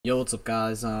Yo, what's up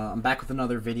guys? I'm back with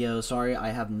another video. Sorry I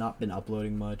have not been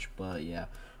uploading much, but yeah.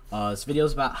 This video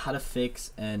is about how to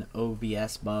fix an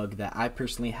OBS bug that I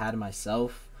personally had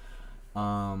myself.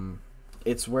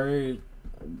 It's where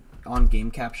on game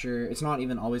capture, it's not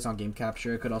even always on game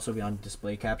capture, it could also be on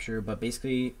display capture, but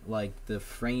basically like the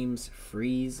frames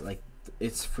freeze, like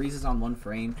it freezes on one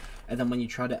frame, and then when you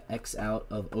try to X out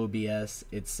of OBS,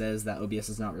 it says that OBS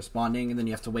is not responding, and then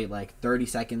you have to wait like 30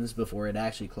 seconds before it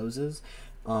actually closes.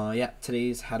 Yeah,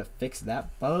 today's how to fix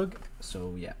that bug.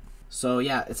 So yeah,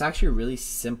 it's actually a really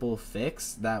simple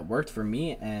fix that worked for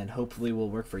me and hopefully will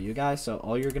work for you guys. So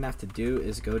all you're gonna have to do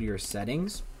is go to your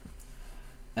settings,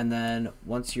 and then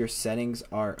once your settings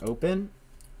are open,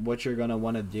 what you're gonna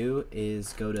want to do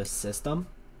is go to system,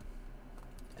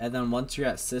 and then once you're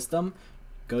at system,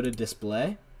 go to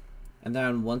display, and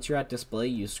then once you're at display,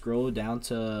 you scroll down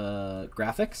to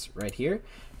graphics right here,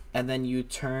 and then you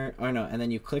and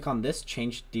then you click on this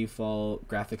change default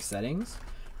graphics settings,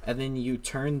 and then you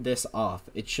turn this off.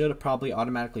 It should probably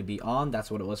automatically be on. That's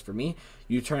what it was for me.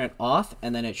 You turn it off,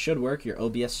 and then it should work. Your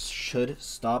OBS should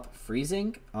stop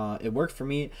freezing. It worked for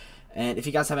me. And if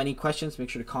you guys have any questions, make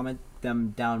sure to comment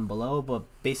them down below. But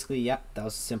basically, yeah, that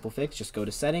was a simple fix. Just go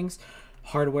to settings,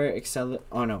 hardware,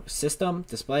 system,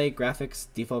 display, graphics,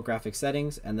 default graphics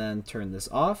settings, and then turn this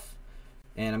off.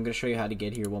 And I'm going to show you how to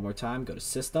get here one more time. Go to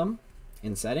system,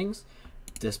 in settings,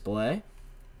 display,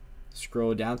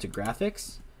 scroll down to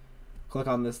graphics, click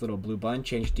on this little blue button,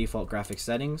 change default graphics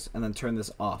settings, and then turn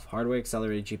this off. Hardware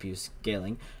accelerated GPU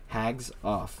scaling, HAGs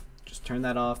off. Just turn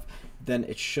that off. Then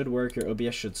it should work. Your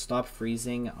OBS should stop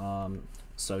freezing.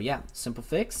 So yeah, simple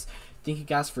fix. Thank you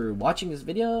guys for watching this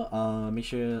video. Make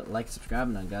sure to like, subscribe,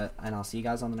 and I'll see you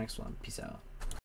guys on the next one. Peace out.